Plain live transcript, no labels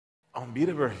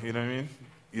unbeatable, you know what I mean?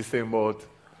 Usain Bolt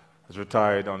has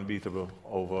retired unbeatable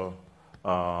over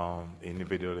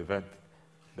individual event.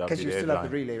 Because you still have the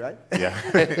relay, right? Yeah,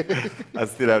 I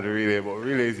still have the relay, but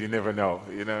relays you never know,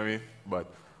 you know what I mean? But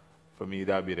for me,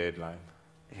 that would be the headline,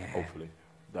 hopefully.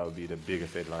 That would be the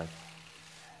biggest headline.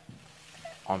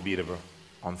 Unbeatable,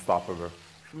 unstoppable.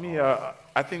 For me,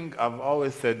 I think I've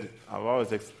always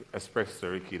expressed to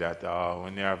Ricky that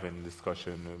when you're having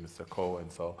discussion with Mr. Cole,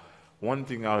 and so one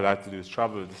thing I would like to do is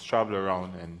just travel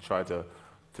around and try to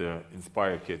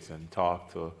inspire kids and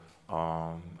talk to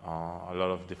a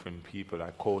lot of different people,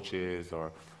 like coaches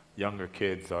or younger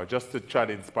kids, or just to try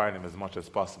to inspire them as much as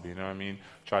possible, you know what I mean?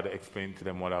 Try to explain to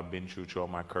them what I've been through throughout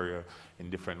my career in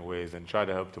different ways and try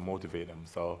to help to motivate them.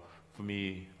 So for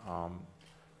me,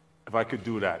 if I could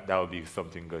do that, that would be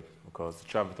something good, because to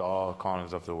travel to all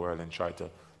corners of the world and try to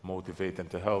motivate and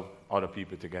to help other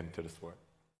people to get into the sport.